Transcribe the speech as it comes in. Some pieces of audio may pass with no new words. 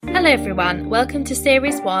Hello everyone, welcome to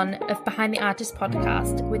Series 1 of Behind the Artist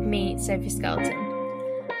podcast with me, Sophie Skelton.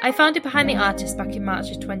 I founded Behind the Artist back in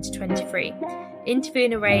March of 2023,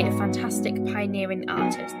 interviewing an array of fantastic pioneering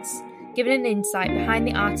artists, giving an insight behind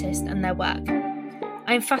the artist and their work.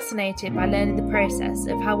 I am fascinated by learning the process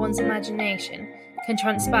of how one's imagination can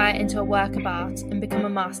transpire into a work of art and become a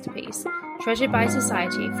masterpiece, treasured by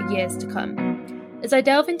society for years to come. As I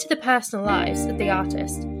delve into the personal lives of the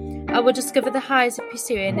artist, I will discover the highs of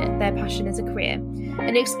pursuing their passion as a career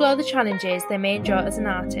and explore the challenges they may endure as an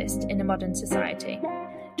artist in a modern society.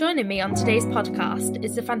 Joining me on today's podcast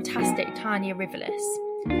is the fantastic Tania Rivilis.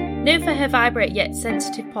 Known for her vibrant yet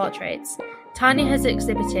sensitive portraits, Tania has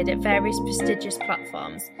exhibited at various prestigious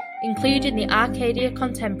platforms, including the Arcadia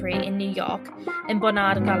Contemporary in New York and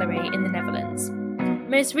Bonnard Gallery in the Netherlands.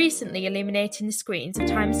 Most recently illuminating the screens of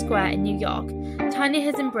Times Square in New York, Tania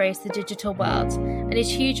has embraced the digital world and is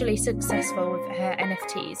hugely successful with her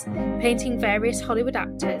NFTs, painting various Hollywood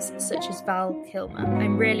actors such as Val Kilmer.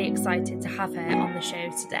 I'm really excited to have her on the show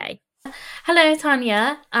today. Hello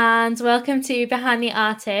Tania, and welcome to Behind the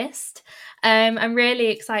Artist. I'm really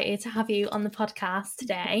excited to have you on the podcast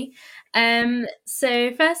today.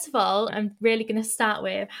 So first of all, I'm really going to start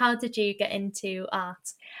with, how did you get into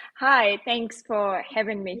art? Hi, thanks for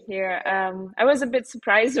having me here. I was a bit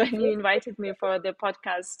surprised when you invited me for the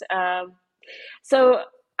podcast. So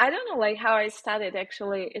I don't know like how I started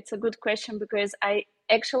actually. It's a good question because I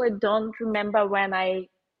actually don't remember when I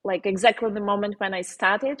like exactly the moment when I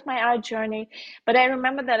started my art journey, but I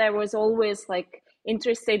remember that I was always like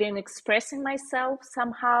interested in expressing myself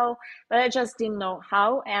somehow, but I just didn't know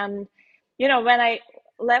how. And when I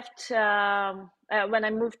left when I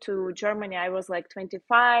moved to Germany, I was like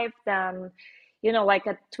 25. Then, like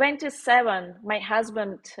at 27, my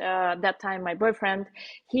husband, that time my boyfriend,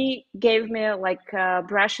 he gave me like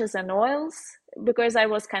brushes and oils because I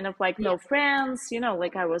was kind of like no friends,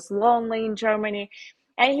 like I was lonely in Germany.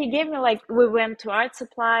 And he gave me like, we went to art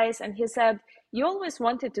supplies and he said, you always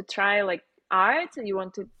wanted to try like art, you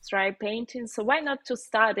want to try painting, so why not to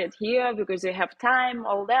start it here because you have time,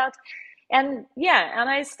 all that. And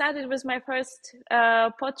I started with my first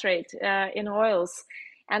portrait in oils.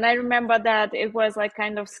 And I remember that it was like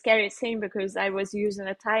kind of scary thing because I was using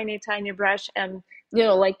a tiny brush and,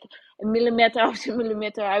 like a millimeter after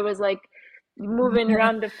millimeter, I was like moving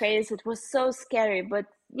around the face. It was so scary. But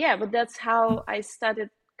that's how I started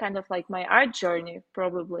kind of like my art journey,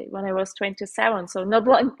 probably when I was 27. So not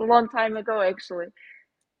long time ago, actually.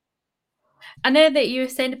 I know that you were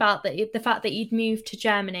saying about the fact that you'd moved to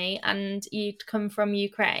Germany and you'd come from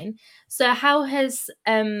Ukraine. So how has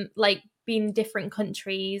being different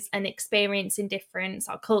countries and experiencing different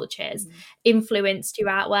sort of cultures influenced your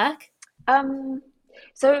artwork?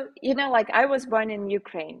 So like I was born in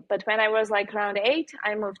Ukraine, but when I was like around 8,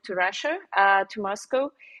 I moved to Russia, to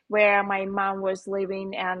Moscow, where my mom was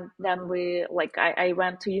living, and then I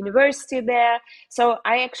went to university there. So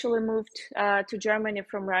I actually moved to Germany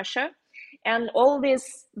from Russia. And all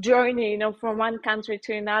this journey, from one country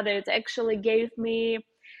to another, it actually gave me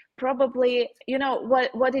probably,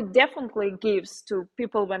 what it definitely gives to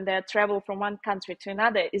people when they travel from one country to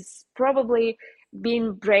another is probably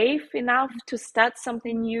being brave enough to start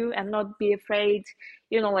something new and not be afraid,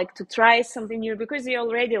 like to try something new because you're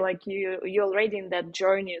already you're already in that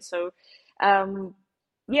journey. So,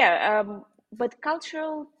 but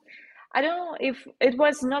cultural, I don't know if it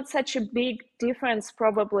was not such a big difference,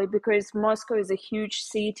 probably because Moscow is a huge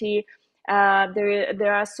city.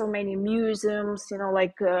 There are so many museums,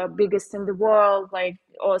 biggest in the world,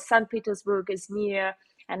 or St. Petersburg is near.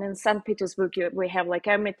 And in St. Petersburg, we have like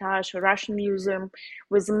Hermitage, a Russian museum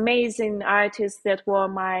with amazing artists that were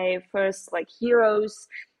my first like heroes.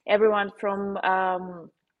 Everyone from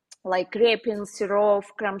like Repin, Serov,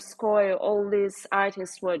 Kramskoy, all these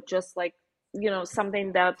artists were just like,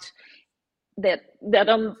 something that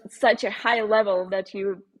on such a high level that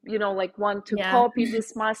like want to copy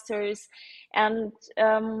these masters. And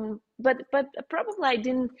but probably I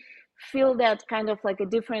didn't feel that kind of like a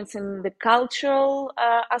difference in the cultural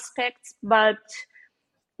aspects, but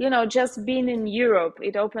just being in Europe,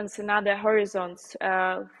 it opens another horizons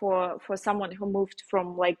for someone who moved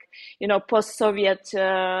from like post-Soviet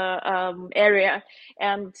area,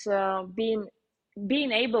 and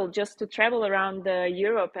being able just to travel around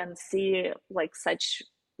Europe and see like such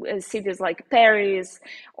cities like Paris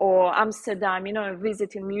or Amsterdam,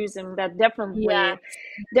 visiting museum, that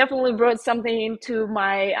definitely brought something into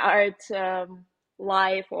my art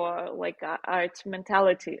life, or like art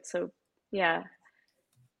mentality. So yeah.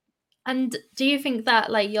 And do you think that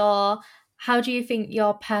how do you think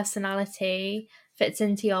your personality fits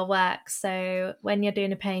into your work. So when you're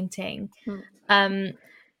doing a painting,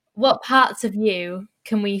 what parts of you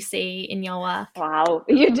can we see in your work? Wow,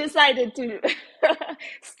 you decided to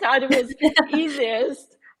start with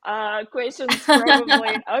easiest questions,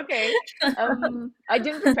 probably. Okay, I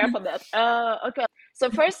didn't prepare for that. Okay, so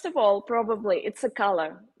first of all, probably it's a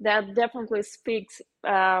color that definitely speaks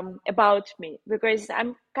about me, because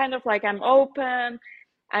I'm kind of like, I'm open,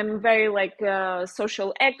 I'm very like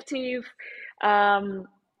social active.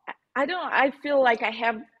 I don't. I feel like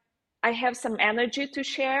I have some energy to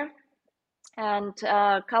share, and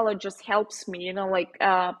color just helps me, like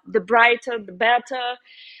the brighter the better,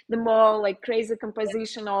 the more like crazy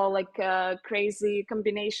composition or like crazy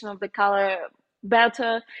combination of the color,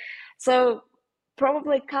 better. So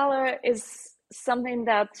probably color is something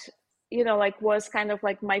that, like was kind of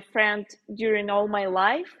like my friend during all my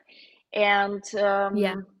life. And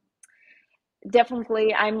Yeah.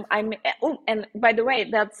 definitely I'm oh, and by the way,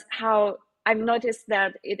 that's how I've noticed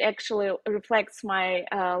that it actually reflects my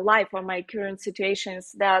life or my current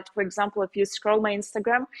situations. That, for example, if you scroll my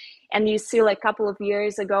Instagram and you see, like, a couple of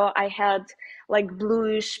years ago I had like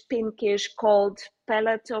bluish, pinkish, cold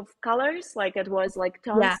palette of colors, like it was like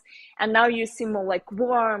Yeah. tones, and now you see more like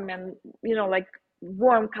warm and, like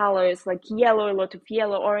warm colors, like yellow, a lot of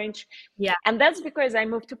yellow, orange. Yeah. And that's because I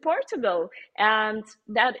moved to Portugal, and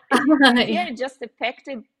that, yeah, Yeah. it just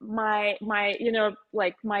affected my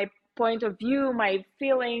like my point of view, my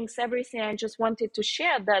feelings, everything. I just wanted to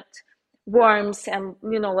share that warmth and,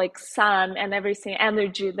 like sun and everything,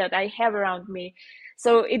 energy that I have around me.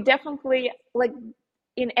 So it definitely, like,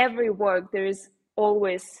 in every work there is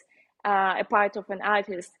always a part of an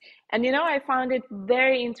artist. And I found it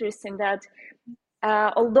very interesting that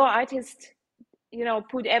although artists,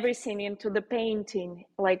 put everything into the painting,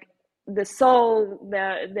 like the soul,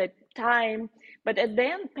 the time, but at the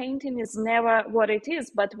end painting is never what it is,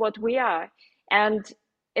 but what we are. And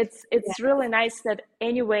it's really nice that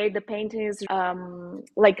anyway the painting is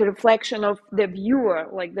like a reflection of the viewer,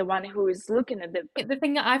 like the one who is looking at the. The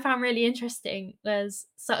thing that I found really interesting was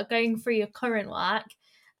sort of going through your current work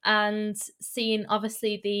and seeing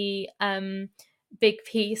obviously the big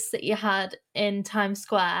piece that you had in Times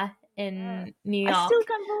Square in New I still York.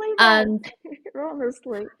 can't believe And that.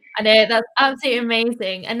 Honestly. I know that's absolutely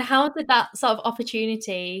amazing. And how did that sort of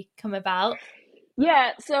opportunity come about?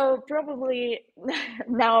 Yeah, so probably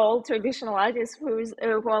now all traditional artists who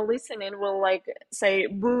are listening will like say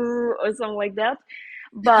boo or something like that,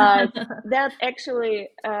 but that actually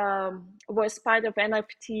was part of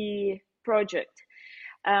NFT project.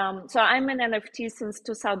 So I'm an NFT since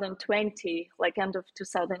 2020, like end of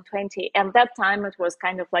 2020, and that time it was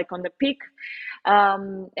kind of like on the peak.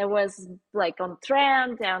 It was like on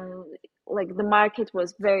trend, and like the market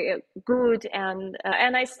was very good, and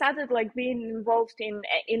I started like being involved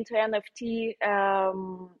into NFT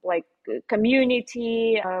like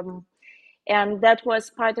community. And that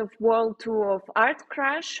was part of world tour of Art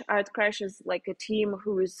Crash. Art Crash is like a team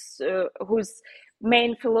whose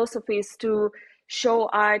main philosophy is to show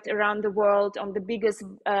art around the world on the biggest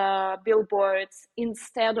billboards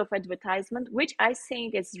instead of advertisement, which I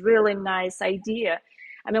think is really nice idea.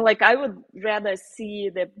 I mean, like, I would rather see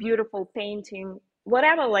the beautiful painting,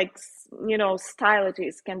 whatever, like, style it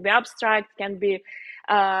is. Can be abstract, can be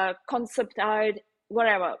concept art,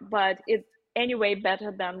 whatever, but it anyway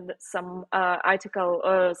better than some article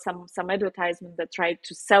or some advertisement that tried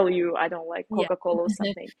to sell you, I don't like, Yeah. Coca-Cola or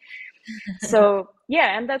something. So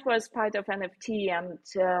yeah, and that was part of NFT. And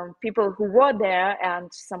people who were there,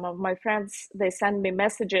 and some of my friends, they send me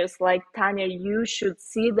messages like, Tania, you should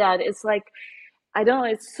see that. It's like, I don't know,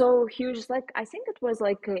 it's so huge. It's like, I think it was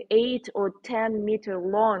like a 8 or 10 meter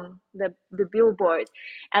long, the billboard.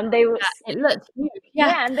 And they was, It looks huge. Yeah.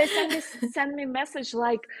 yeah, and they send me message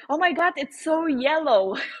like, oh my god, it's so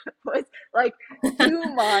yellow. It's like too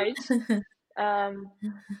much. Yeah,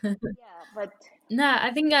 but No,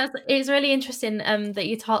 I think it's really interesting that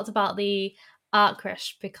you talked about the art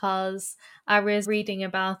crush, because I was reading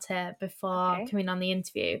about it before okay. coming on the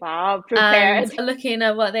interview Wow, and prepared. looking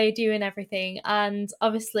at what they do and everything. And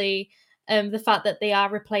obviously, the fact that they are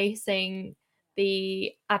replacing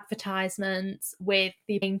the advertisements with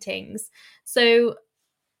the paintings. So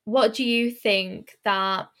what do you think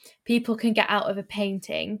that people can get out of a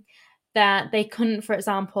painting that they couldn't, for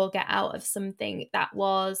example, get out of something that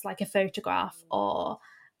was like a photograph or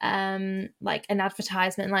like an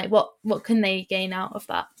advertisement? Like what can they gain out of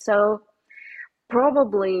that? So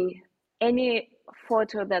probably any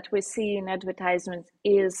photo that we see in advertisements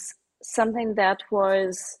is something that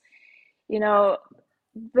was, you know,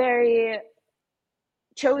 very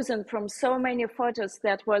chosen from so many photos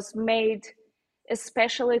that was made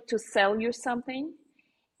especially to sell you something.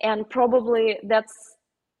 And probably that's,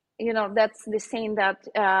 that's the saying that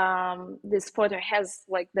this photo has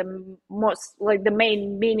like the most, like the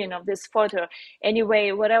main meaning of this photo.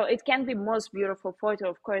 Anyway, whatever, it can be most beautiful photo,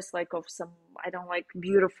 of course, like of some, I don't like,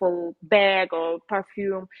 beautiful bag or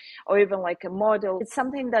perfume, or even like a model. It's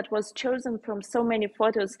something that was chosen from so many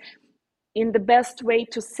photos in the best way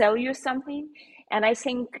to sell you something. And I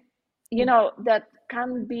think, that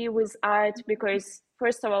can be with art, because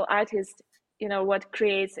first of all, art is, what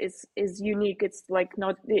creates is unique. It's like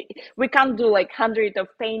not, we can't do like hundred of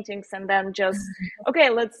paintings and then just,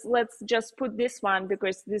 okay, let's just put this one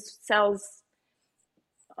because this sells.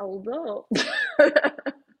 Although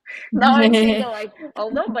now I'm thinking like,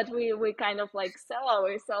 although, but we kind of like sell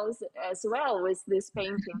ourselves as well with this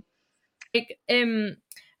painting. Like,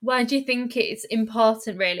 why do you think it's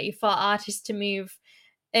important really for artists to move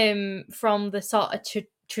from the sort of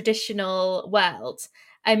traditional world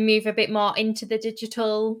and move a bit more into the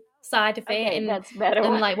digital side of it? Okay, that's better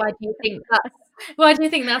And one. like, why do you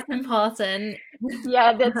think that's important?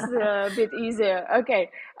 Yeah, that's a bit easier. Okay.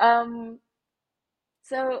 Um,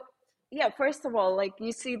 so yeah, first of all, like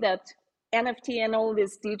you see that NFT and all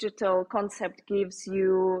this digital concept gives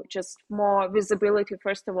you just more visibility,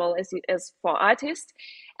 first of all, as for artists.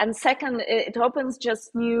 And second, it opens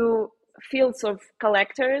just new fields of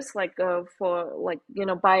collectors, like for like,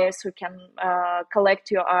 buyers who can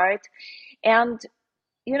collect your art. And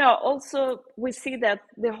also we see that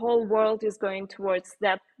the whole world is going towards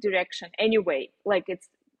that direction anyway, like it's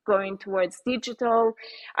going towards digital,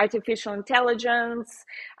 artificial intelligence.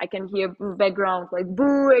 I can hear background like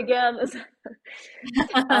boo again.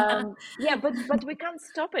 Yeah, but we can't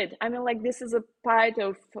stop it. I mean, like, this is a part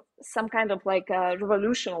of some kind of like a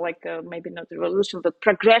revolution, like maybe not revolution but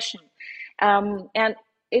progression. And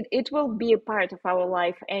it will be a part of our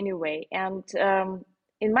life anyway. And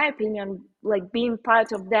in my opinion, like, being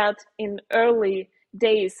part of that in early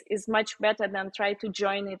days is much better than try to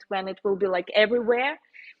join it when it will be like everywhere.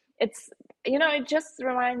 It's, it just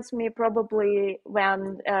reminds me probably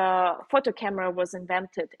when photo camera was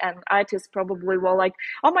invented, and artists probably were like,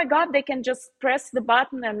 oh my god, they can just press the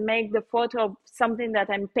button and make the photo of something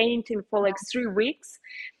that I'm painting for like 3 weeks.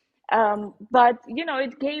 But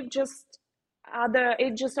it gave just other,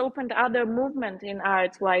 it just opened other movement in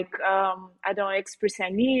art, like I don't know,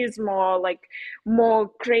 expressionism, or like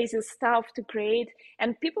more crazy stuff to create.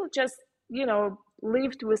 And people just,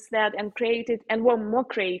 lived with that and created and were more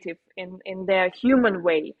creative in their human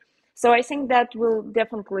way. So I think that will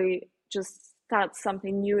definitely just start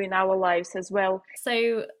something new in our lives as well.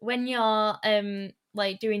 So when you're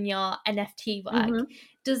like doing your NFT work, Mm-hmm.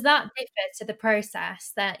 does that differ to the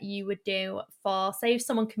process that you would do for, say, if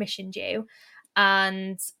someone commissioned you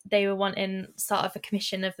and they were wanting sort of a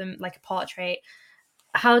commission of them, like a portrait?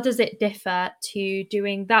 How does it differ to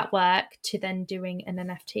doing that work to then doing an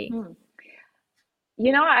NFT? Hmm.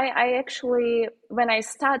 I actually, when I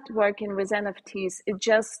start working with NFTs, it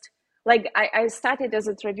just, like, I started as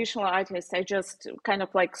a traditional artist. I just kind of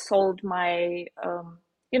like sold my,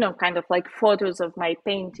 kind of like photos of my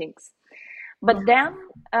paintings. But Yeah.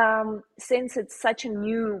 then, since it's such a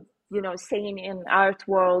new, scene in art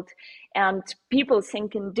world, and people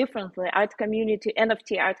thinking differently, art community,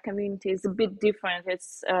 NFT art community is a bit different.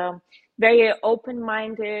 It's very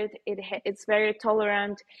open-minded. It's very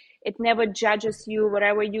tolerant. It never judges you,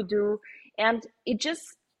 whatever you do, and it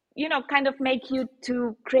just, kind of make you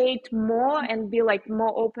to create more and be like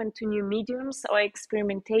more open to new mediums or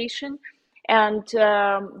experimentation. And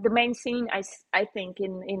the main thing I think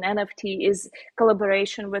in NFT is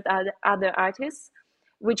collaboration with other artists,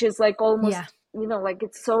 which is like Yeah. almost, like,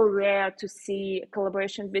 it's so rare to see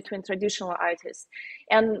collaboration between traditional artists.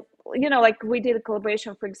 And like, we did a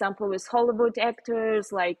collaboration, for example, with Hollywood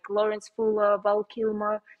actors like Lawrence Fuller, Val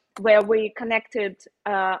Kilmer, where we connected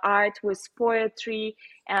art with poetry,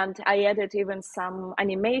 and I added even some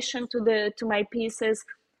animation to my pieces.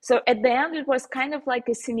 So at the end, it was kind of like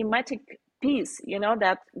a cinematic piece,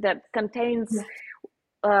 that contains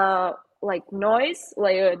Yeah. like noise,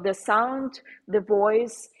 like the sound, the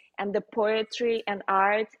voice, and the poetry and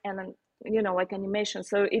art, and like animation.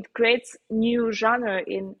 So it creates new genre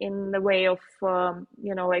in the way of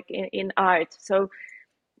like in art. So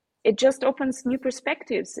it just opens new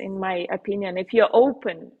perspectives, in my opinion, if you're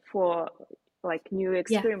open for like new Yeah.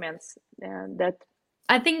 experiments. That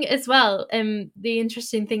I think as well, the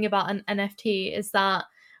interesting thing about an NFT is that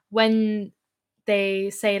when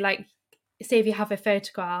they say, like, say if you have a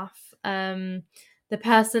photograph, the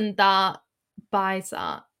person that buys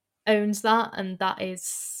that owns that, and that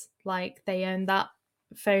is like they own that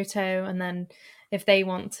photo, and then if they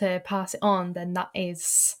want to pass it on, then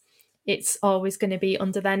it's always going to be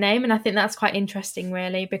under their name. And I think that's quite interesting,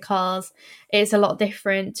 really, because it's a lot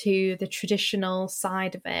different to the traditional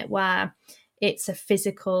side of it, where it's a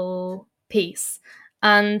physical piece.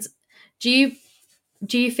 And do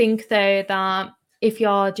you think, though, that if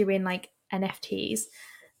you're doing like NFTs,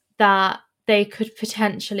 that they could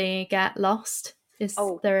potentially get lost? Is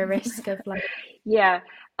Oh, there a risk of like, yeah.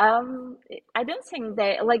 I don't think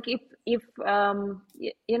they like if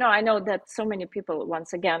I know that so many people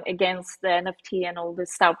once again against the NFT and all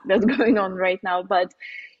this stuff that's going on right now, but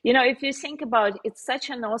if you think about it, it's such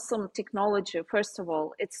an awesome technology. First of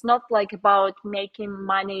all, it's not like about making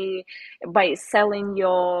money by selling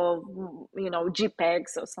your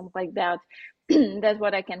JPEGs or something like that. That's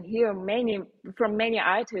what I can hear from many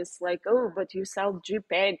artists, like, oh, but you sell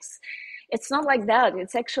JPEGs. It's not like that.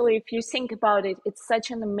 It's actually, if you think about it, it's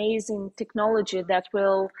such an amazing technology that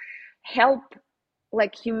will help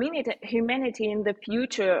like humanity in the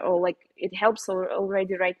future, or like it helps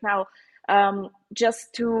already right now,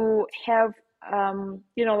 just to have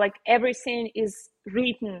like everything is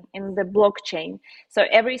written in the blockchain. So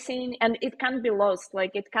everything, and it can't be lost.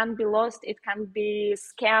 Like it can't be lost, it can't be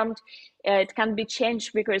scammed, it can't be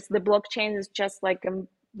changed, because the blockchain is just like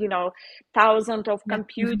thousands of yeah,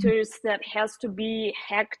 computers that has to be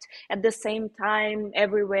hacked at the same time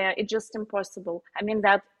everywhere. It's just impossible. I mean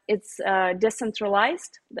that it's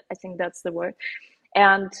decentralized. I think that's the word.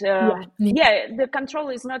 And yeah, yeah, the control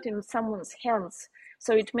is not in someone's hands.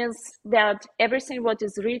 So it means that everything what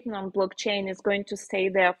is written on blockchain is going to stay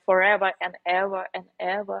there forever and ever and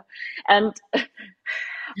ever. And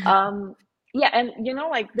yeah, and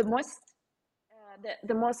like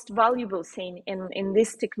the most valuable thing in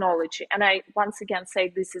this technology, and I once again say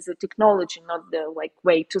this is a technology, not the like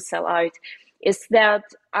way to sell art, is that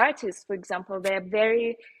artists, for example, they're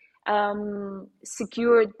very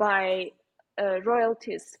secured by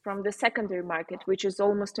royalties from the secondary market, which is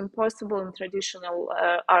almost impossible in traditional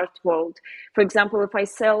art world. For example, if I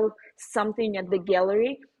sell something at the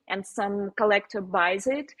gallery and some collector buys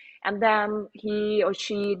it, and then he or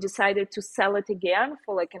she decided to sell it again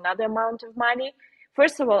for like another amount of money,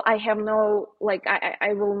 first of all, I have no, like,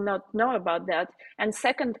 I will not know about that. And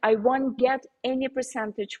second, I won't get any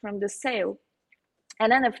percentage from the sale. An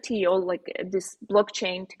NFT, or like this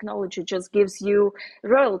blockchain technology, just gives you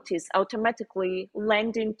royalties automatically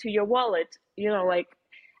landing to your wallet. Like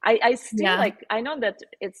I still, yeah, like, I know that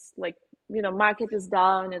it's like, market is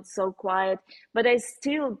down, it's so quiet, but I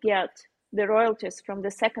still get the royalties from the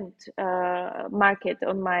second market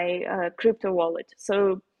on my crypto wallet.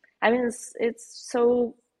 So I mean, it's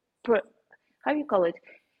so how do you call it?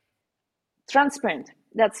 Transparent.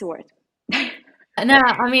 That's the word. no,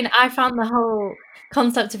 I mean, I found the whole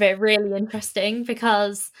concept of it really interesting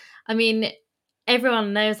because, I mean,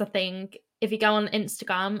 everyone knows, I think, if you go on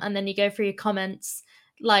Instagram and then you go through your comments,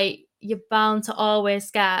 like, you're bound to always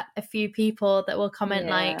get a few people that will comment,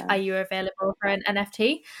 like, Yeah, are you available for an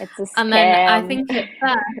NFT? it's a And then I scam. think at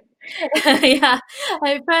first, yeah,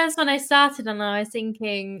 at first when I started and I was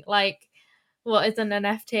thinking, like, what is an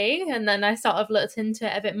NFT? And then I sort of looked into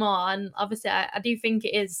it a bit more. And obviously, I do think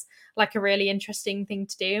it is like a really interesting thing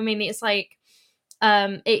to do. I mean, it's like,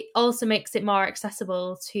 it also makes it more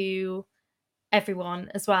accessible to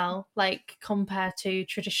everyone as well, like compared to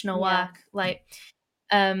traditional Yeah, work. Like,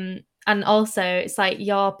 and also it's like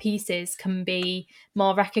your pieces can be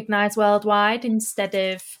more recognized worldwide instead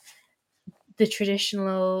of the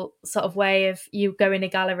traditional sort of way of you go in a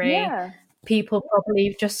gallery. yeah, People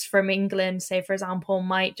probably just from England, say for example,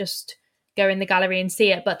 might just go in the gallery and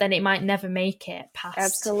see it, but then it might never make it past the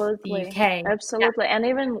absolutely. UK. Yeah, Absolutely. And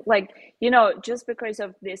even like, just because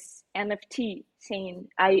of this NFT thing,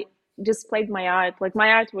 I displayed my art. Like my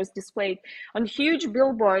art was displayed on huge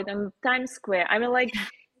billboard on Times Square. I mean, like,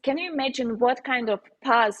 can you imagine what kind of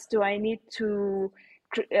pass do I need to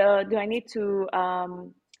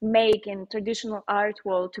make in traditional art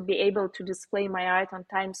world to be able to display my art on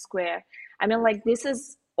Times Square? I mean, like, this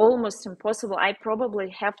is almost impossible. I probably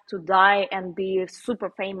have to die and be a super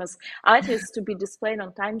famous artist to be displayed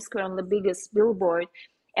on Times Square on the biggest billboard.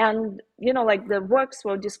 And like the works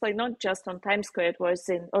were displayed not just on Times Square, it was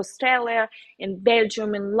in Australia, in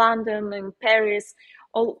Belgium, in London, in Paris,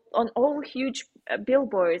 all on all huge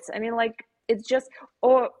billboards. I mean, like, it's just,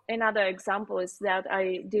 or another example is that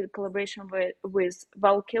I did a collaboration with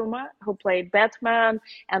Val Kilmer, who played Batman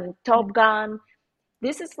and Top Gun.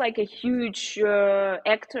 This is like a huge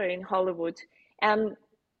actor in Hollywood, and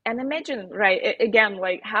imagine, right, again,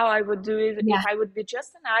 like how I would do it if yeah, I would be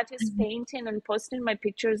just an artist painting and posting my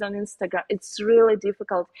pictures on Instagram. It's really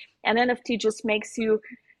difficult, and NFT just makes you,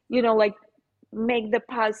 like, make the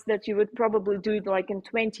path that you would probably do it like in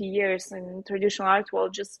 20 years in traditional art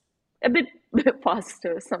world just a bit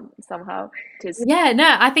faster somehow. It is. Yeah,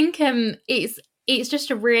 no, I think it's just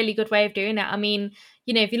a really good way of doing it. I mean,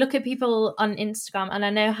 if you look at people on Instagram, and I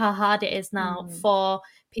know how hard it is now for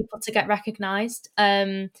people to get recognized,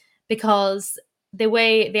 because the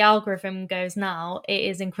way the algorithm goes now, it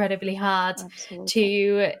is incredibly hard Absolutely.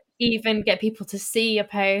 to even get people to see your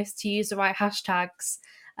post, to use the right hashtags.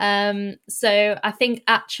 So I think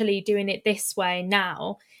actually doing it this way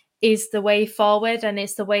now is the way forward, and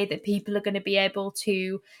it's the way that people are going to be able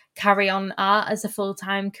to carry on art as a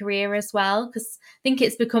full-time career as well, because I think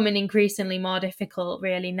it's becoming increasingly more difficult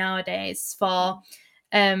really nowadays for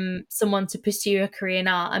someone to pursue a career in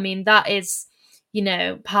art. I mean, that is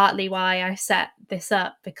partly why I set this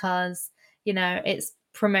up, because it's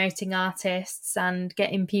promoting artists and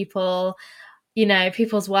getting people's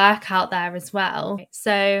work out there as well.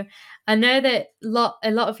 So I know that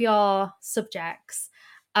a lot of your subjects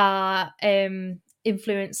are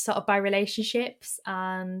influenced sort of by relationships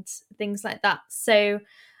and things like that. So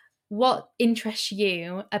what interests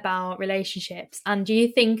you about relationships, and do you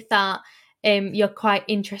think that you're quite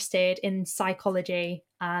interested in psychology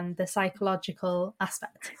and the psychological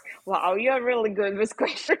aspect? Wow, you're really good with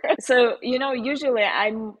questions. So, usually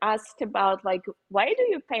I'm asked about like, why do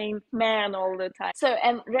you paint men all the time? So,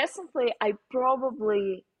 and recently I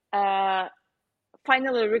probably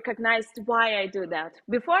finally recognized why I do that.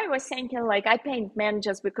 Before I was thinking like I paint men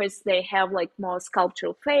just because they have like more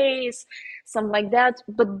sculptural face, something like that.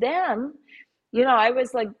 But then, I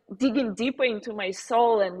was like digging deeper into my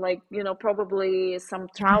soul and like, probably some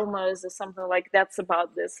traumas or something like that's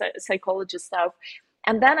about this psychology stuff.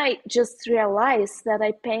 And then I just realized that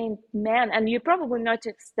I paint men, and you probably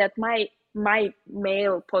noticed that my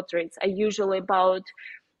male portraits are usually about,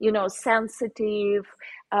 sensitive,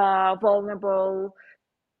 vulnerable,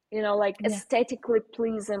 like aesthetically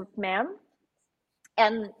pleasing men.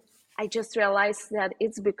 And I just realized that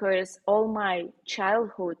it's because all my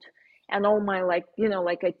childhood and all my like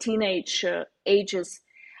a teenage ages,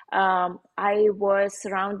 I was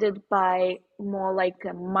surrounded by more like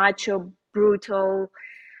a macho, brutal,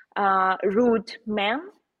 rude men.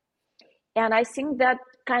 And I think that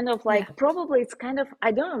kind of like probably it's kind of,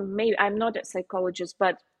 I don't know, maybe I'm not a psychologist,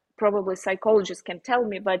 but probably psychologists can tell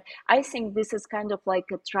me, but I think this is kind of like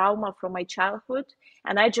a trauma from my childhood.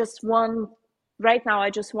 And right now I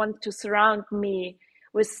just want to surround me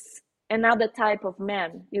with another type of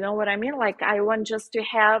man. You know what I mean? Like I want just to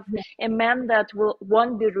have a man that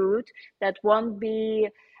won't be rude, that won't be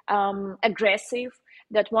aggressive,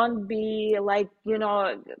 that won't be like,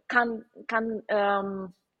 like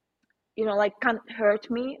can't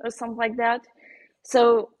hurt me or something like that.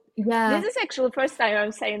 So this is actually the first time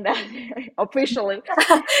I'm saying that officially.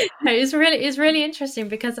 It's really interesting,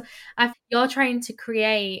 because you're trying to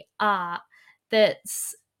create art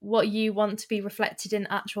that's what you want to be reflected in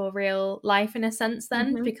actual real life, in a sense,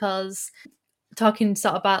 then, because talking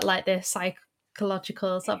sort of about like the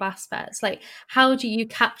psychological sort of aspects, like how do you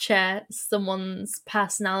capture someone's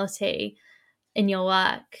personality in your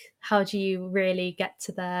work? How do you really get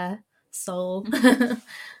to their soul?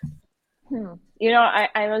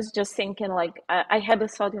 I was just thinking like I had a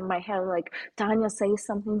thought in my head like, Tanya, say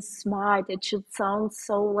something smart. It should sound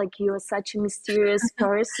so like you're such a mysterious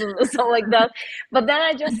person or something like that. But then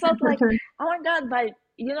I just thought like, oh my God, but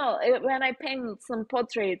when I paint some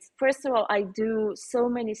portraits, first of all, I do so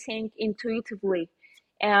many things intuitively.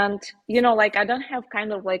 And like I don't have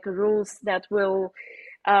kind of like rules that will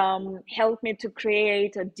help me to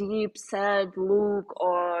create a deep sad look,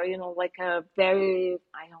 or like a very,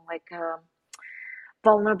 I don't like a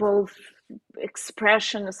vulnerable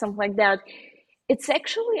expression or something like that. It's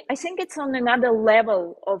actually, I think it's on another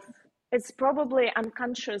level of, it's probably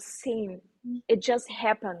unconscious scene. It just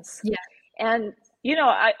happens. And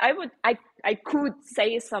I could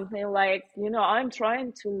say something like, I'm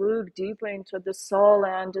trying to look deeper into the soul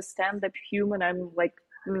and understand the human I'm like,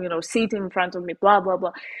 sitting in front of me, blah blah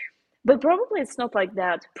blah. But probably it's not like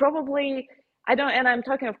that. Probably I don't, and I'm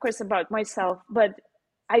talking of course about myself, but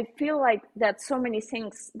I feel like that so many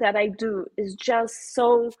things that I do is just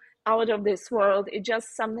so out of this world. It's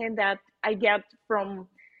just something that I get from,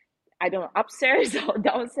 I don't know, upstairs or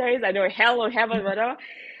downstairs, I don't know, hell or heaven, whatever.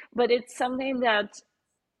 But it's something that,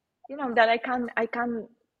 that I can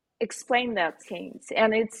explain that things.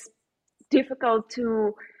 And it's difficult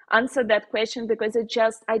to answer that question because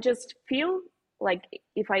I just feel like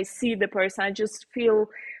if I see the person, I just feel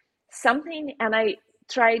something, and I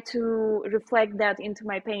try to reflect that into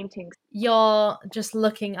my paintings. You're just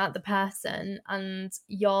looking at the person and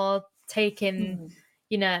you're taking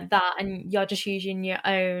that, and you're just using your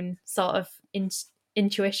own sort of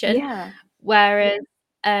intuition. Yeah. Whereas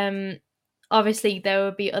obviously there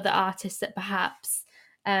will be other artists that perhaps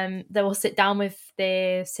they will sit down with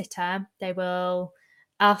the sitter, they will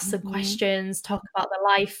ask some questions, talk about their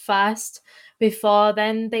life first before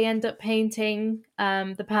then they end up painting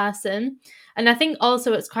the person. And I think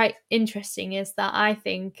also what's quite interesting is that I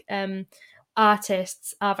think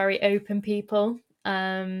artists are very open people,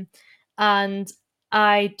 and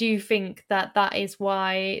I do think that that is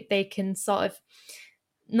why they can sort of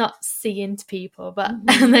not see into people, but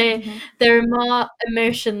they're more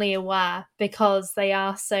emotionally aware because they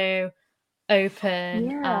are so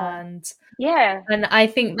open, Yeah. and Yeah. I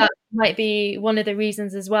think that might be one of the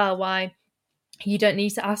reasons as well why you don't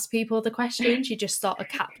need to ask people the questions. You just sort of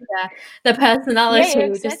capture the Yeah, you're personality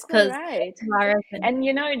just exactly because right. you are open. And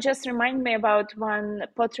it just reminded me about one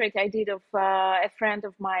portrait I did of a friend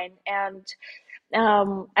of mine. And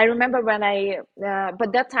I remember when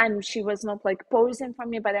but that time she was not like posing for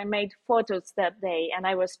me, but I made photos that day and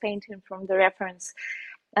I was painting from the reference.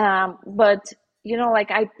 But like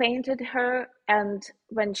I painted her, and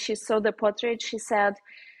when she saw the portrait, she said,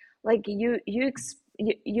 like you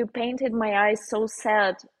painted my eyes so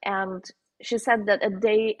sad. And she said that at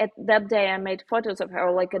that day I made photos of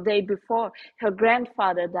her, like a day before her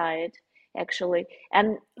grandfather died, actually.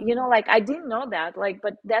 And like I didn't know that, like,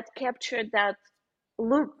 but that captured that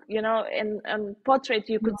look, in portrait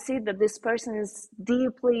you could see that this person is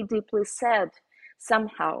deeply, deeply sad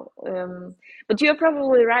somehow. But you're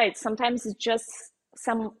probably right, sometimes it's just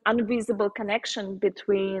some invisible connection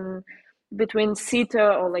between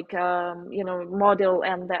sitter or like model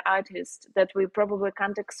and the artist that we probably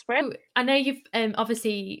can't express. I know you've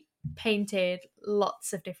obviously painted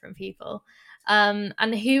lots of different people,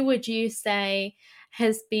 and who would you say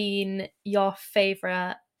has been your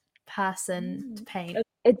favorite person to paint?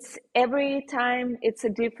 It's every time it's a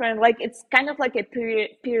different, like it's kind of like a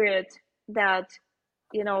period that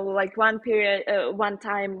like one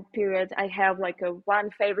time period I have like a one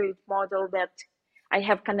favorite model that I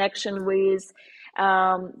have connection with.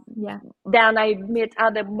 um Yeah. then I meet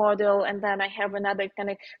other model, and then I have another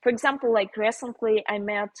connect. For example, like recently I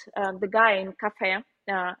met the guy in cafe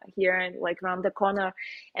here, like around the corner,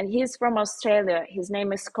 and he's from Australia. His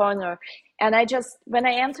name is Connor. And I just, when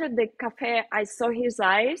I entered the cafe, I saw his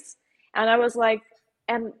eyes, and I was like,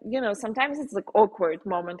 and sometimes it's like awkward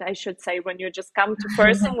moment, I should say, when you just come to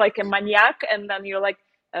person like a maniac, and then you're like,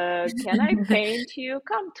 can I paint you?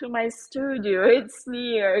 Come to my studio, it's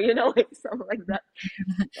near, like something like that.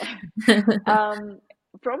 um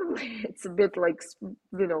Probably it's a bit like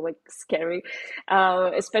like scary,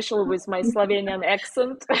 especially with my Slovenian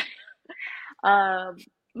accent.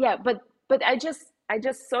 Yeah, but I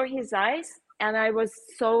just saw his eyes, and I was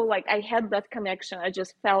so like, I had that connection. I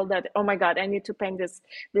just felt that, oh my God, I need to paint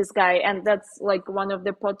this guy. And that's like one of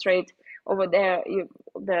the portrait over there. You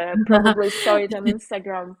probably saw it on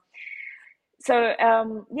Instagram. So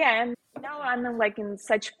yeah, and now I'm in, like, in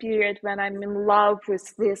such period when I'm in love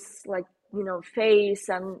with this, like, face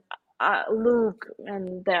and look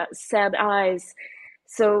and the sad eyes.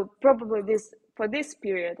 So probably this, for this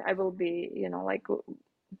period, I will be, like,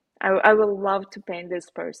 I will love to paint this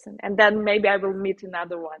person, and then maybe I will meet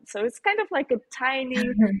another one. So it's kind of like a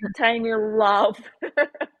tiny, tiny love.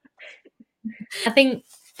 I think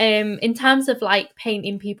in terms of like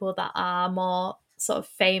painting people that are more sort of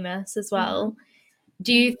famous as Mhm. well,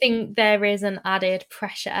 do you think there is an added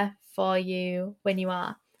pressure for you when you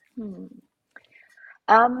are? Hmm.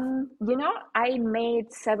 I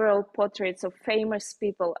made several portraits of famous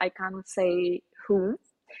people. I can't say who.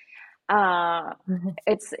 Uh,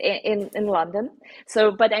 it's in London.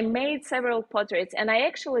 So, but I made several portraits, and I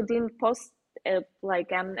actually didn't post it,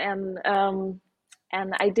 like, and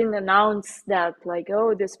I didn't announce that, like,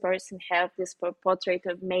 oh, this person have this portrait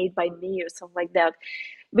of made by me or something like that,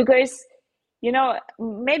 because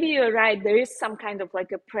maybe you're right. There is some kind of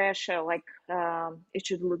like a pressure, like, it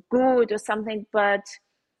should look good or something, but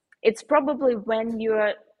it's probably when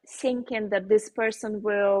you're thinking that this person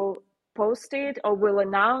will post it or will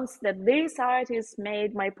announce that this artist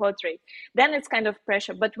made my portrait, then it's kind of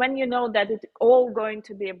pressure. But when you know that it's all going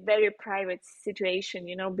to be a very private situation,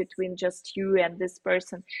 between just you and this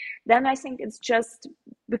person, then I think it's just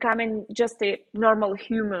becoming just a normal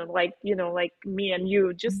human, like, like me and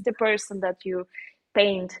you, just a person that you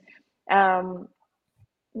paint. um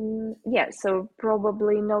yeah, so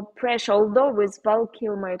probably no pressure. Although with Val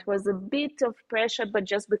Kilmer, it was a bit of pressure, but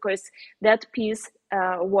just because that piece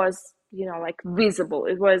was, like, visible.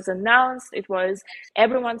 It was announced. It was,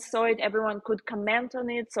 everyone saw it. Everyone could comment on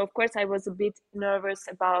it. So of course I was a bit nervous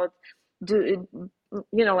about do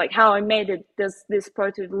like how I made it, does this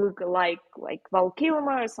portrait look like Val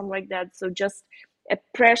Kilmer or something like that? So just a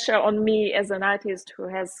pressure on me as an artist who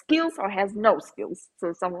has skills or has no skills,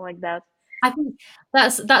 so something like that. I think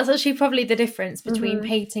that's actually probably the difference between Mm-hmm.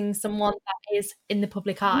 painting someone that is in the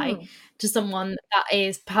public eye Mm. to someone that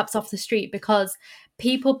is perhaps off the street, because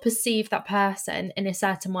people perceive that person in a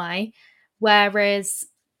certain way. Whereas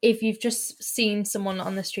if you've just seen someone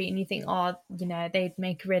on the street and you think, oh, they'd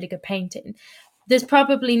make a really good painting, there's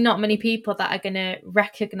probably not many people that are going to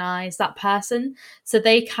recognize that person. So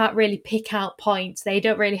they can't really pick out points. They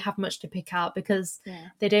don't really have much to pick out because Yeah.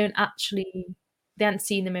 they hadn't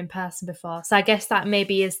seen them in person before. So I guess that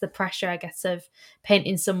maybe is the pressure, I guess, of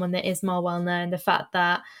painting someone that is more well known. The fact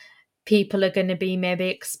that people are going to be maybe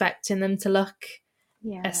expecting them to look a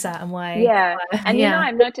Yeah. certain way. Yeah. And Yeah.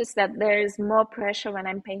 I've noticed that there is more pressure when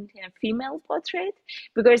I'm painting a female portrait,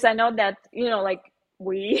 because I know that, like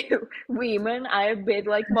we women are a bit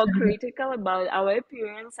like more critical about our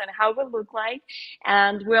appearance and how we look like.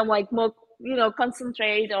 And we're like more,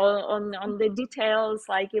 concentrate on the details,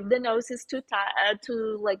 like if the nose is too tight,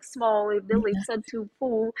 too like small, if the lips are too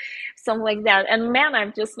full, something like that. And men,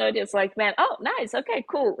 I've just noticed like, man, oh, nice, okay,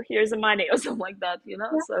 cool, here's the money or something like that,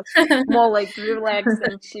 so more like relax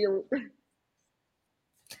and chill.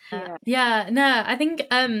 Yeah. Yeah, no, I think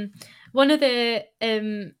one of the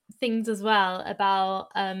things as well about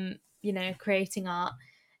creating art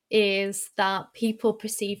is that people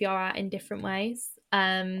perceive your art in different ways.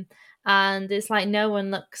 And it's like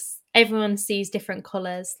everyone sees different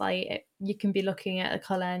colors. Like you can be looking at a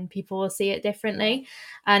color and people will see it Yeah. differently.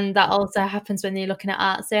 And that also happens when you're looking at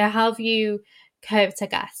art. So how have you coped, I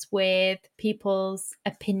guess, with people's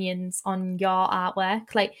opinions on your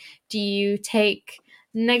artwork? Like, do you take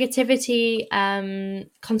negativity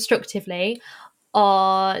constructively,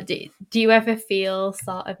 or do you ever feel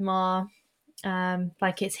sort of more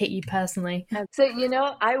like it's hit you personally? So,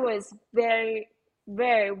 I was very,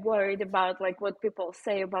 very worried about like what people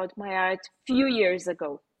say about my art few years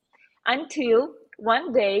ago, until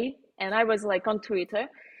one day, and I was like on Twitter,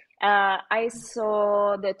 I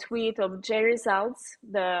saw the tweet of Jerry Zaltz,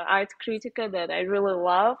 the art critic that I really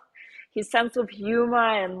love. His sense of humor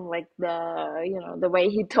and like the way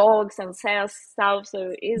he talks and says stuff,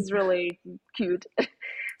 so is really cute.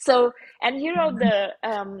 So, and he wrote the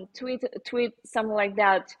tweet something like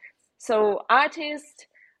that. So artists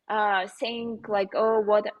saying like, oh,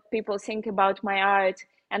 what people think about my art,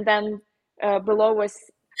 and then below was,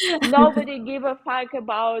 nobody give a fuck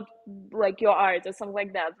about like your art or something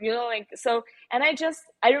like that, like. So, and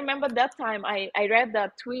I remember that time I read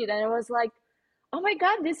that tweet and I was like, oh my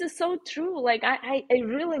god, this is so true. Like I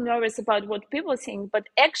really nervous about what people think, but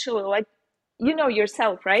actually, like,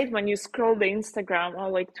 yourself, right? When you scroll the Instagram or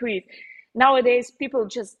like tweet nowadays, people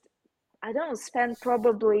just, I don't know, spend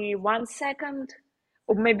probably 1 second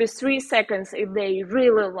or maybe 3 seconds if they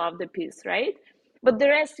really love the piece, right? But the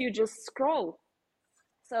rest you just scroll.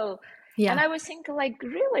 So, and Yeah. I was thinking, like,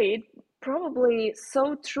 really, probably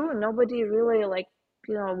so true. Nobody really like,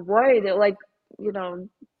 worried, like, you know,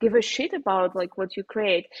 give a shit about like what you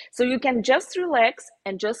create. So you can just relax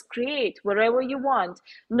and just create whatever you want.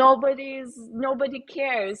 Nobody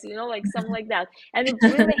cares, like something like that. And it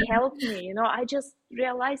really helped me. I just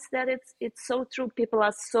realized that it's so true. People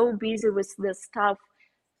are so busy with the stuff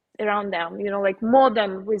around them, like more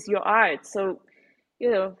than with your art. So, you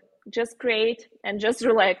know, just create and just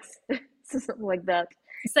relax. Something like that.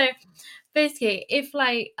 So basically, if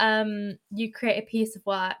like you create a piece of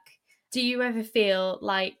work, do you ever feel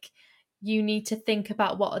like you need to think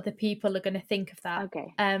about what other people are going to think of that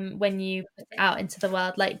Okay. when you put it out into the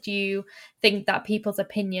world? Like, do you think that people's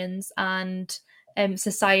opinions and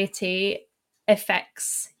society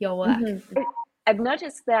affects your work? I've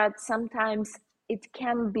noticed that sometimes it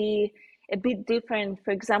can be a bit different,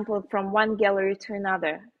 for example, from one gallery to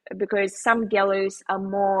another, because some galleries are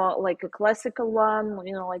more like a classical one,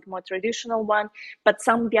 like more traditional one, but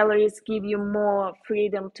some galleries give you more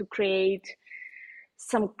freedom to create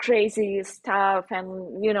some crazy stuff, and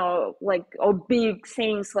like, or big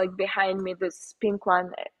things. Like behind me, this pink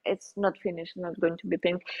one, it's not finished, not going to be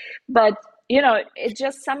pink, but it's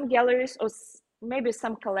just some galleries or maybe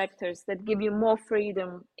some collectors that give you more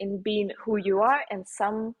freedom in being who you are, and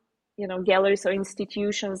some galleries or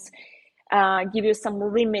institutions give you some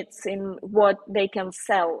limits in what they can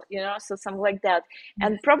sell, so something like that.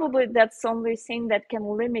 And probably that's the only thing that can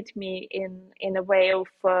limit me in a way of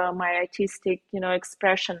my artistic,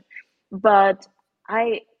 expression. But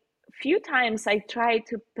I few times I tried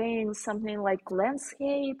to paint something like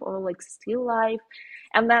landscape or like still life,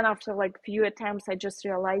 and then after like few attempts I just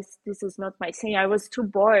realized this is not my thing. I was too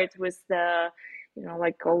bored with the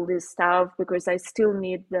like all this stuff, because I still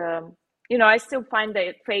need I still find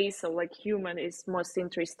the face of like human is most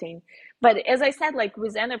interesting. But as I said, like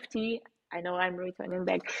with NFT, I know I'm returning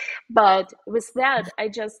back, but with that, I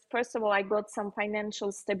just, first of all, I got some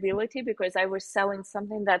financial stability because I was selling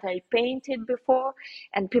something that I painted before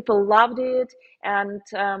and people loved it. And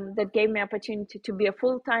that gave me opportunity to be a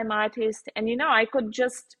full-time artist. And, I could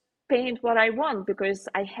just paint what I want because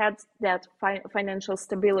I had that financial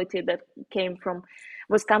stability that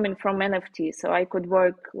was coming from NFT. So I could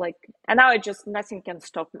work like, and now nothing can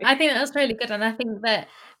stop me. I think that's really good, and I think that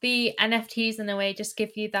the NFTs in a way just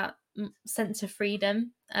give you that sense of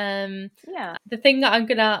freedom. Yeah. The thing that I'm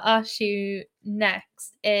gonna ask you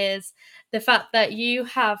next is the fact that you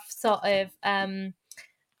have sort of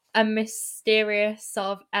a mysterious sort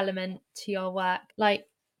of element to your work. Like,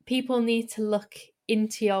 people need to look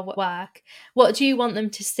into your work. What do you want them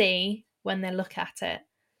to see when they look at it?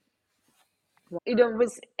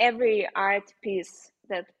 With every art piece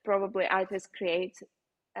that probably artists create,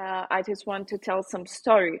 artists want to tell some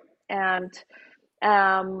story. And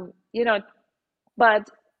but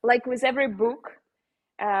like with every book,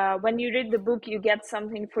 when you read the book, you get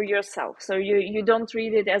something for yourself. So you don't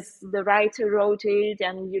read it as the writer wrote it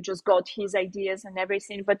and you just got his ideas and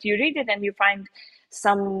everything, but you read it and you find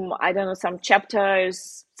some, I don't know, some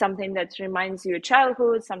chapters, something that reminds you of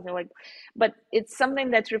childhood, something like, but it's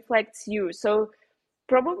something that reflects you. So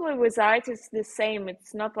probably with art, it's the same.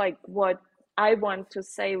 It's not like what I want to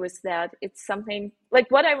say with that. It's something like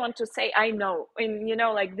what I want to say, I know. And,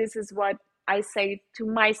 like this is what I say to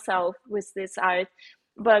myself with this art.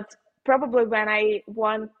 But probably when I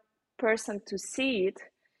want person to see it,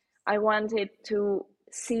 I want it to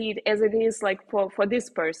see it as it is, like for this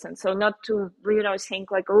person. So not to,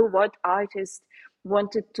 think like, oh, what artist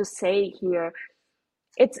wanted to say here.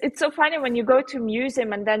 It's so funny when you go to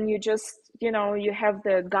museum and then you just you have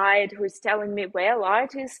the guide who is telling me, well,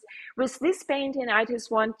 artist with this painting,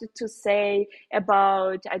 artist wanted to say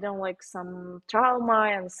about, I don't like, some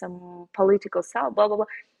trauma and some political stuff, blah blah blah.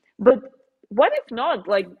 But what if not,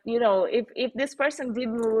 like, if this person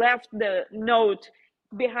didn't left the note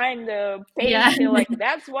behind the Yeah. painting, like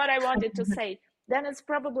that's what I wanted to say, then it's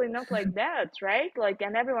probably not like that, right? Like,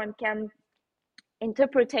 and everyone can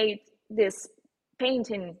interpretate this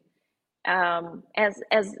painting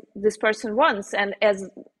as this person wants, and as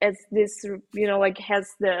this like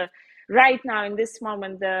has the right now in this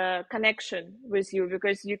moment the connection with you,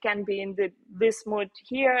 because you can be in this mood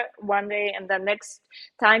here one day, and the next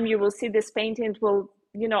time you will see this painting, it will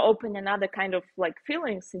open another kind of like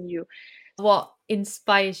feelings in you. What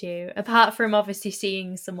inspires you, apart from obviously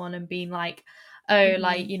seeing someone and being like, oh,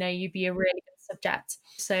 like, you'd be a really good subject?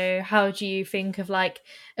 So how do you think of like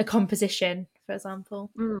a composition, for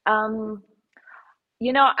example? um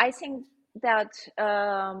I think that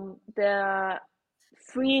the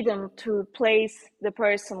freedom to place the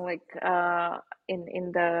person, like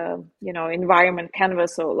in the environment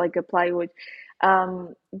canvas or like a plywood,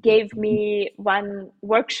 gave me one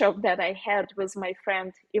workshop that I had with my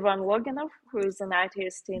friend Ivan Loginov, who is an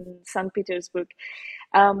artist in St. Petersburg.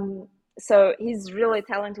 um, so he's really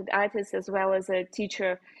talented artist as well as a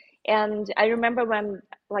teacher. And I remember when,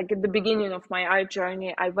 like at the beginning of my art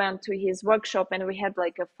journey, I went to his workshop and we had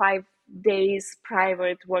like a 5 days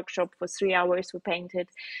private workshop for 3 hours. We painted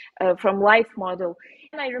from life model.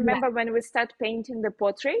 And I Yeah. remember when we start painting the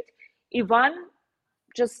portrait, Ivan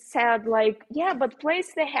just said like, yeah, but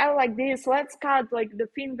place the hair like this, let's cut like the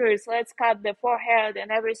fingers, let's cut the forehead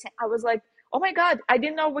and everything. I was like, oh my God, I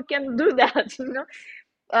didn't know we can do that,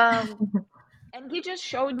 um, and he just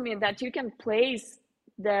showed me that you can place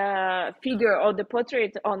the figure or the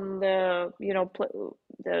portrait on the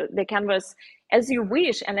the canvas as you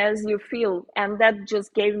wish and as you feel, and that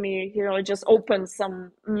just gave me, just opened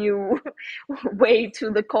some new way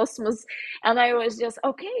to the cosmos. And I was just,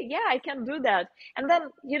 okay, yeah, I can do that. And then,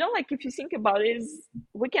 like, if you think about it,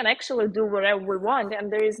 we can actually do whatever we want,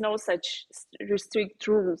 and there is no such restrict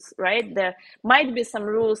rules, right? There might be some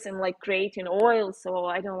rules in like creating oils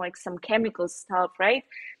or, I don't like, some chemical stuff, right?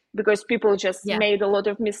 Because people just Yeah. made a lot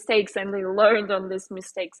of mistakes and they learned on these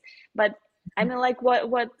mistakes. But I mean, like, what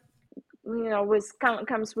with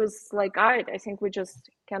comes with like art, I think we just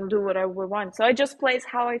can do whatever we want. So I just place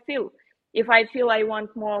how I feel. If I feel I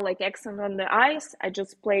want more like accent on the eyes, I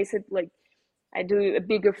just place it, like I do a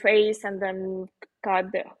bigger face and then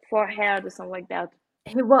cut the forehead or something like that.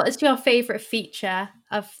 What is your favorite feature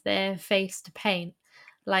of the face to paint?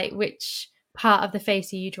 Like, which part of the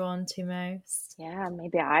face are you drawn to most? Yeah,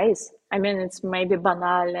 maybe eyes. I mean, it's maybe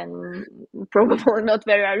banal and probably not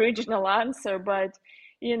very original answer, but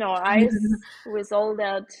eyes with all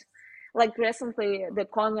that. like recently the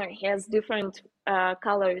corner has different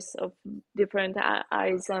colors of different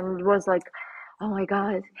eyes, and was like, oh my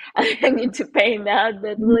God, I need to paint that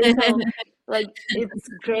little, like it's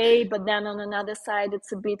gray, but then on another side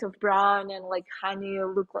it's a bit of brown and like honey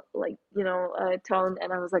look like, tone.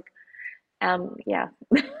 And I was like, yeah.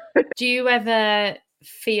 Do you ever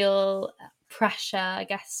feel pressure, I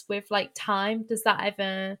guess, with like time? Does that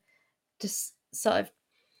ever just sort of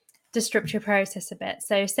disrupt your process a bit?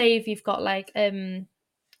 So say if you've got like I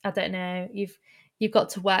don't know, you've got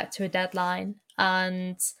to work to a deadline,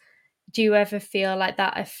 and do you ever feel like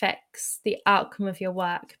that affects the outcome of your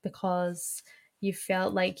work because you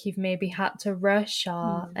felt like you've maybe had to rush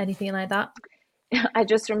or Hmm. anything like that? I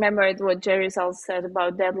just remembered what Jerry Zal said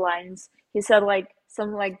about deadlines. He said like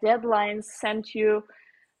some like deadlines sent you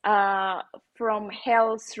uh from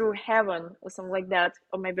hell through heaven or something like that,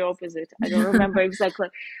 or maybe opposite. I don't remember exactly.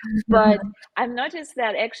 But I've noticed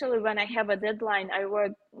that actually when I have a deadline, I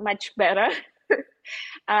work much better.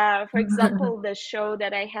 For example, the show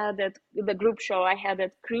that I had at the group show I had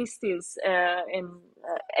at Christie's in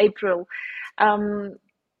April, um,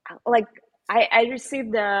 like I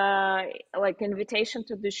received a like invitation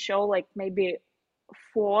to the show like maybe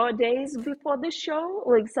 4 days before the show,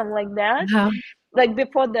 like something like that, Wow. like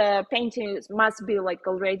before the paintings must be like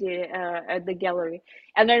already at the gallery.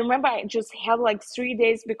 And I remember I just had like 3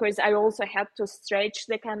 days because I also had to stretch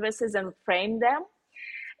the canvases and frame them.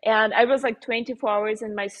 And I was like 24 hours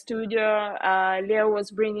in my studio. Leo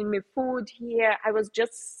was bringing me food here. I was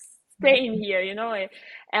just staying here,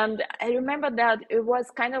 and I remember that it was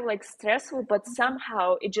kind of like stressful, but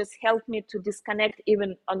somehow it just helped me to disconnect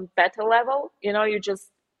even on better level. You just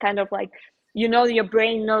kind of like, your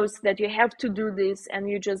brain knows that you have to do this, and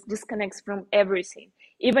you just disconnects from everything,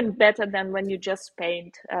 even better than when you just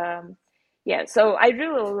paint. Yeah, so I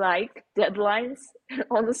really like deadlines,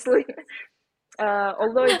 honestly.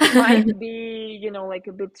 Although it might be, like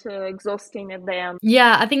a bit exhausting at the end.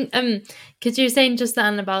 Yeah, I think because you were saying just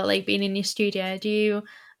then about like being in your studio, do you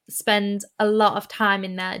spend a lot of time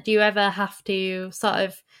in there? Do you ever have to sort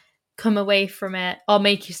of come away from it or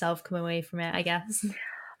make yourself come away from it, I guess?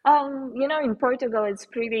 In Portugal, it's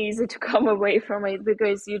pretty easy to come away from it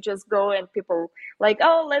because you just go and people like,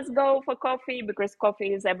 oh, let's go for coffee because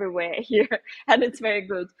coffee is everywhere here and it's very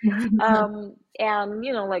good.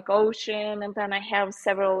 And like ocean, and then I have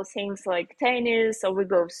several things like tennis, or we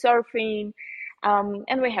go surfing,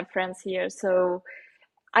 and we have friends here. So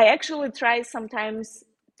I actually try sometimes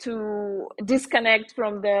to disconnect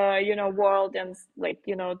from the world, and like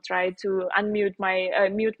try to unmute my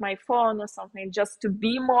mute my phone or something, just to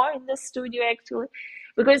be more in the studio actually.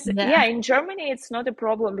 Because yeah, Yeah. in Germany it's not a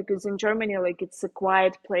problem, because in Germany like it's a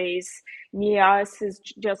quiet place. Near us is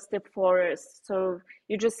just a forest, so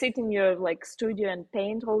you just sit in your like studio and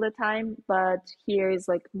paint all the time. But here is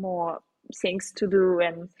like more things to do,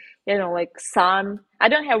 and like sun. I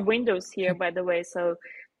don't have windows here, by the way, so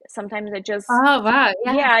sometimes I just, Oh wow,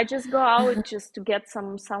 yeah. yeah, I just go out just to get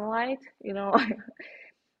some sunlight,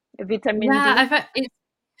 vitamin Yeah, D.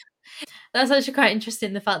 that's actually quite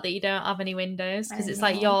interesting, the fact that you don't have any windows, I because it's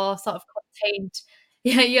like know. you're sort of contained.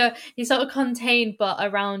 Yeah, you're sort of contained but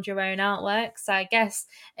around your own artwork. So I guess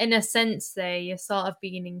in a sense though, you're sort of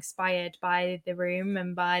being inspired by the room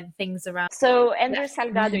and by the things around. So Andrew Yeah.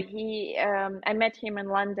 Salgado, I met him in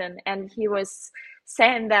London, and he was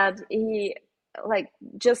saying that he like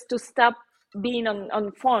just to stop being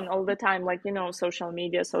on phone all the time, like social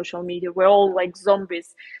media. We're all like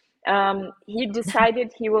zombies. He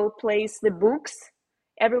decided he will place the books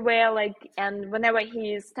everywhere, like, and whenever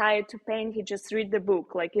he is tired to paint, he just read the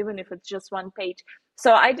book, like even if it's just one page.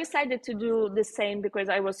 So I decided to do the same because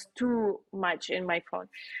I was too much in my phone.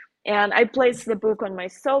 And I place the book on my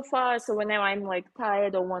sofa, so whenever I'm like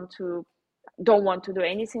tired or don't want to do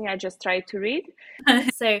anything, I just try to read.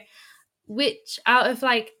 So which out of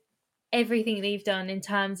like everything that you've done in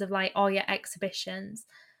terms of like all your exhibitions,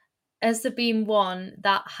 has there been one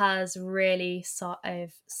that has really sort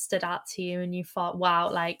of stood out to you and you thought, wow,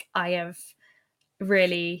 like I have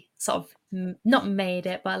really sort of not made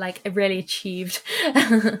it, but like really achieved?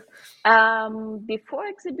 Before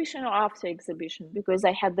exhibition or after exhibition, because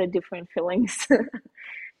I had the different feelings.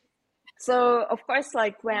 So of course,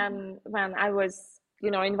 like when I was,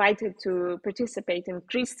 invited to participate in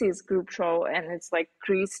Christie's group show, and it's like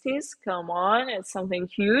Christie's, come on, it's something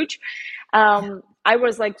huge. I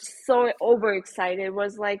was like so overexcited. It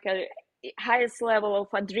was like a highest level of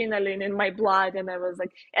adrenaline in my blood, and I was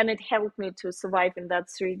like, and it helped me to survive in that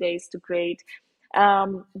 3 days to create.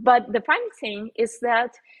 But the funny thing is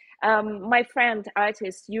that my friend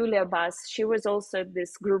artist Julia Bass, she was also at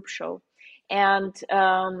this group show, and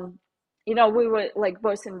we were like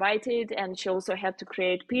both invited, and she also had to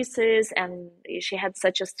create pieces, and she had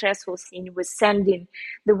such a stressful scene with sending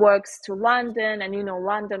the works to London, and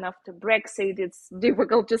London after Brexit, it's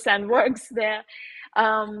difficult to send works there.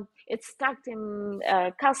 It's stuck in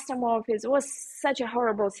a custom office. It was such a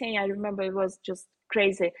horrible thing. I remember it was just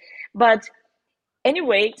crazy. But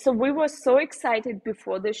anyway, so we were so excited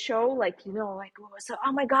before the show, like, like we were so,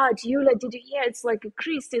 oh my God, Yulia, did you hear? It's like a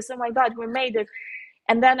Christie's. Oh my God, we made it.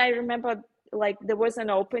 And then I remember, like, there was an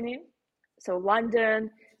opening. So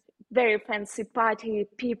London, very fancy party,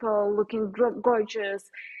 people looking gorgeous,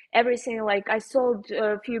 everything. Like, I sold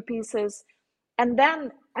a few pieces. And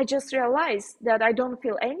then I just realized that I don't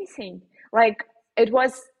feel anything. Like, I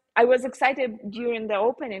was excited during the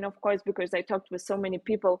opening, of course, because I talked with so many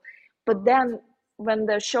people. But then when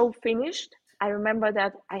the show finished, I remember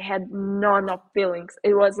that I had none of feelings.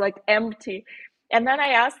 It was like empty. And then I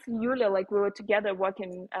asked Yulia, like, we were together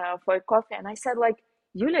working for a coffee, and I said, like,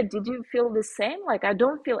 Yulia, did you feel the same? Like, I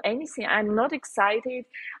don't feel anything. I'm not excited.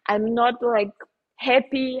 I'm not like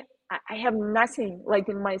happy. I have nothing like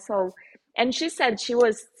in my soul. And she said she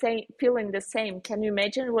was saying, feeling the same. Can you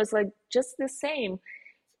imagine? It was like just the same,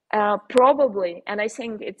 probably. And I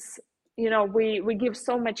think it's, we give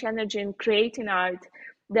so much energy in creating art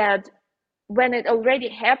that when it already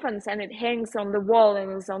happens and it hangs on the wall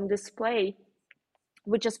and is on display,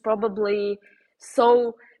 which is probably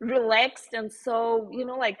so relaxed and so,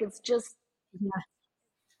 like, it's just Yeah.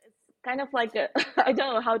 kind of like a, I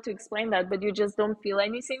don't know how to explain that, but you just don't feel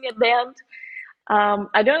anything at the end.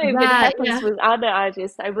 I don't know if it Yeah, happens yeah, with other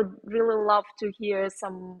artists. I would really love to hear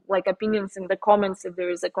some like opinions in the comments if there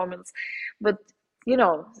is a comments. But you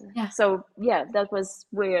know, yeah. so yeah, that was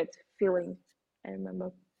weird feeling. I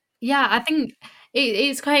remember. Yeah, I think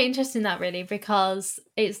it's quite interesting that really because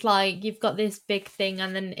it's like you've got this big thing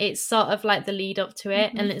and then it's sort of like the lead up to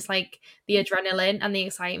it Hmm. and it's like the adrenaline and the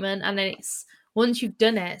excitement and then it's once you've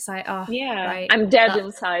done it, it's like, oh, Yeah, right, I'm dead that's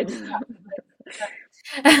inside.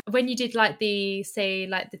 when you did like the say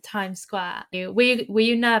like the Times Square, were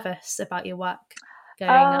you nervous about your work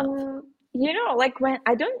going up? Um, like when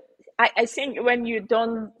I think when you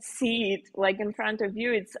don't see it like in front of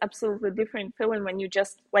you, it's absolutely different feeling when you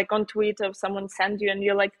just like on Twitter, someone send you and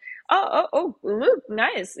you're like, look,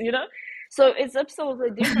 nice, So it's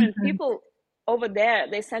absolutely different. People over there,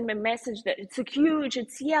 they send me a message that it's so huge,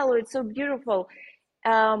 it's yellow, it's so beautiful.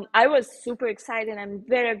 I was super excited. I'm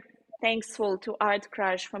very thankful to Art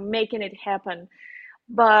Crush for making it happen,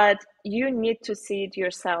 but you need to see it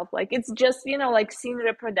yourself. Like, it's just, like seeing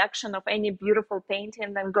reproduction of any beautiful painting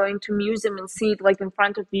and then going to museum and see it like in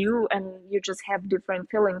front of you, and you just have different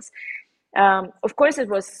feelings. Of course it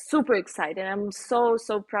was super exciting. I'm so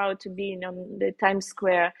proud to be in on the Times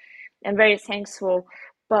Square and very thankful,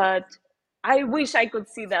 but I wish I could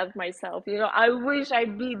see that myself. I wish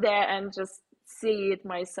I'd be there and just see it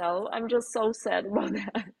myself. I'm just so sad about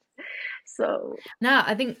that. So No,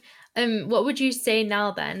 I think what would you say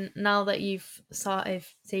now then, now that you've sort of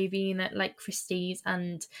say been at like Christie's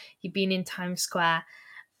and you've been in Times Square,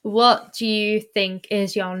 what do you think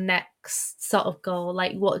is your next sort of goal?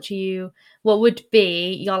 Like what would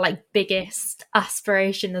be your like biggest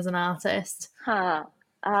aspiration as an artist? huh.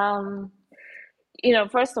 um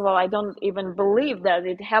First of all, I don't even believe that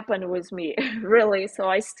it happened with me, really. So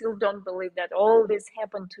I still don't believe that all this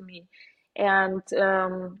happened to me. And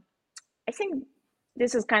I think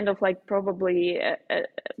this is kind of like probably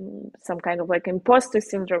some kind of like imposter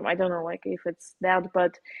syndrome. I don't know, like if it's that,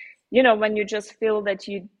 but when you just feel that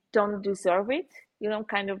you don't deserve it,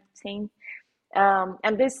 kind of thing.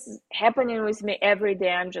 And this is happening with me every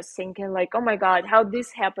day. I'm just thinking like, oh my God, how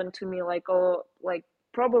this happened to me? Like, oh, like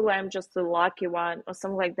probably I'm just a lucky one or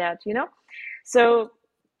something like that. So,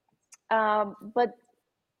 but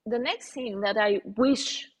the next thing that I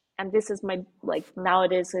wish, and this is my, like,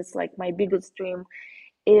 nowadays it's like my biggest dream,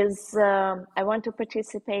 is I want to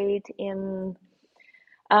participate in,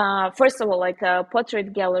 first of all, like a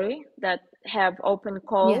portrait gallery that have open Yeah.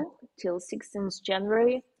 call till 16th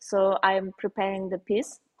January. So I'm preparing the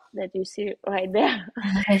piece that you see right there.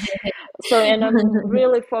 So, and I'm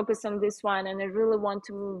really focused on this one, and I really want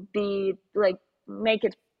to be like, make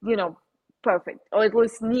it, perfect, or at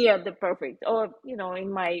least near the perfect, or,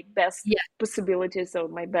 in my best Yeah. possibilities or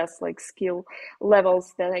my best like skill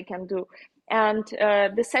levels that I can do. And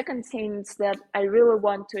the second things that I really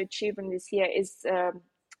want to achieve in this year is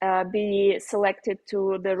be selected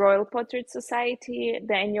to the Royal Portrait Society,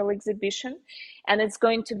 the annual exhibition. And it's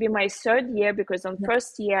going to be my third year, because on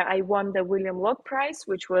first year I won the William Locke Prize,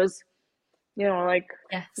 which was like,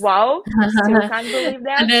 Yes. wow, still can't believe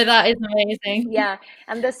that. I know, that is amazing. Yeah.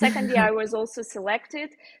 And the second year I was also selected.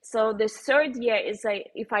 So the third year is,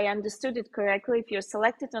 if I understood it correctly, if you're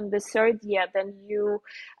selected on the third year, then you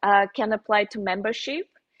can apply to membership.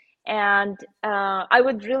 And I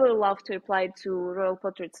would really love to apply to Royal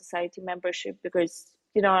Portrait Society membership, because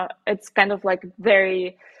it's kind of like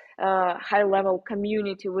very high level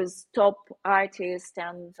community with top artists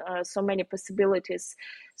and so many possibilities.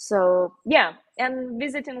 So yeah, and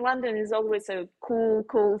visiting London is always a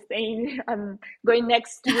cool thing. I'm going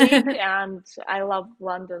next week and I love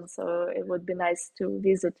London, so it would be nice to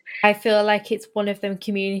visit. I feel like it's one of them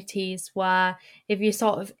communities where if you're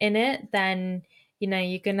sort of in it, then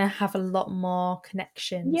you're gonna have a lot more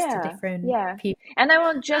connections to different Yeah. people. And I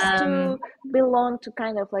want just to belong to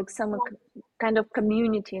kind of like some kind of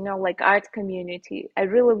community, like art community. I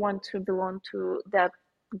really want to belong to that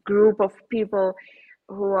group of people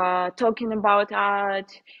who are talking about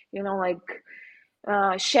art, like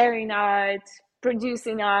sharing art,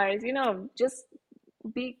 producing art, just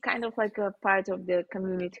be kind of like a part of the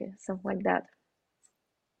community, something like that.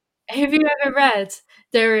 Have you ever read?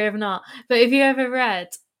 Don't worry, I've not. But have you ever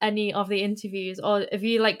read any of the interviews, or have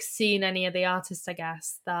you seen any of the artists, I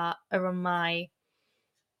guess, that are on my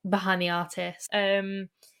Behind the Artist? Who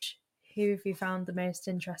have you found the most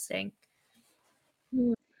interesting?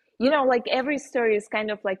 Like every story is kind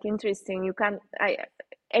of like interesting. I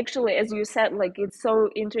actually, as you said, like it's so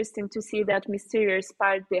interesting to see that mysterious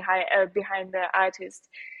part behind the artist.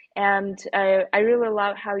 And I really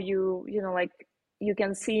love how like you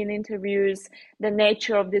can see in interviews the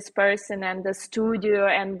nature of this person and the studio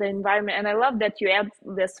and the environment. And I love that you add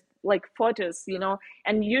this like photos,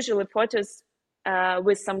 and usually photos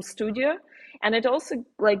with some studio, and it also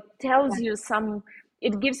like tells you some,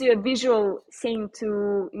 it gives you a visual thing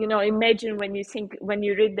to imagine when you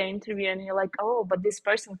read the interview, and you're like, oh, but this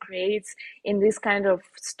person creates in this kind of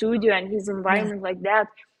studio and his environment like that.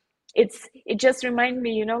 It just reminds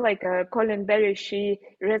me, like Colin Berry, she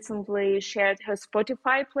recently shared her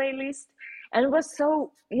Spotify playlist, and it was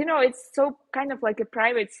so, it's so kind of like a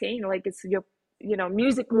private thing, like it's your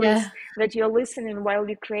music list that you're listening while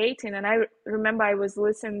you're creating. And I remember I was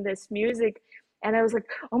listening this music, and I was like,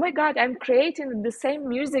 oh my god, I'm creating the same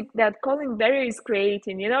music that Colin Berry is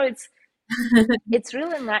creating. It's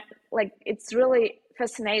really not like, it's really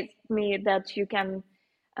fascinates me that you can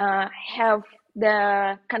have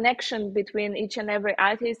the connection between each and every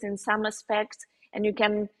artist in some aspects, and you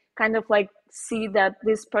can kind of like see that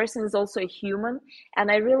this person is also a human. And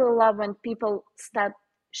I really love when people start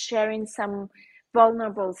sharing some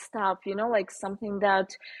vulnerable stuff, like something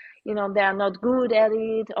that they are not good at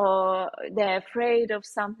it, or they're afraid of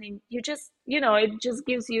something. It just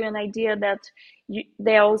gives you an idea that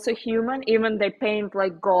they're also human, even they paint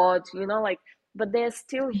like god, like, but they're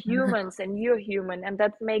still humans and you're human, and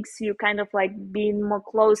that makes you kind of like being more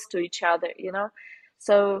close to each other.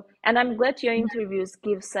 So, and I'm glad your interviews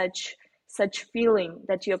give such feeling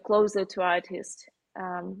that you're closer to artists.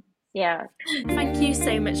 Yeah. Thank you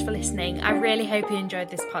so much for listening. I really hope you enjoyed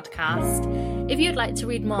this podcast. If you'd like to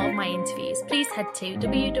read more of my interviews, please head to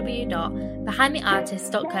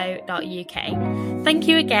www.behindtheartist.co.uk. Thank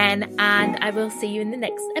you again, and I will see you in the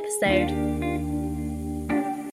next episode.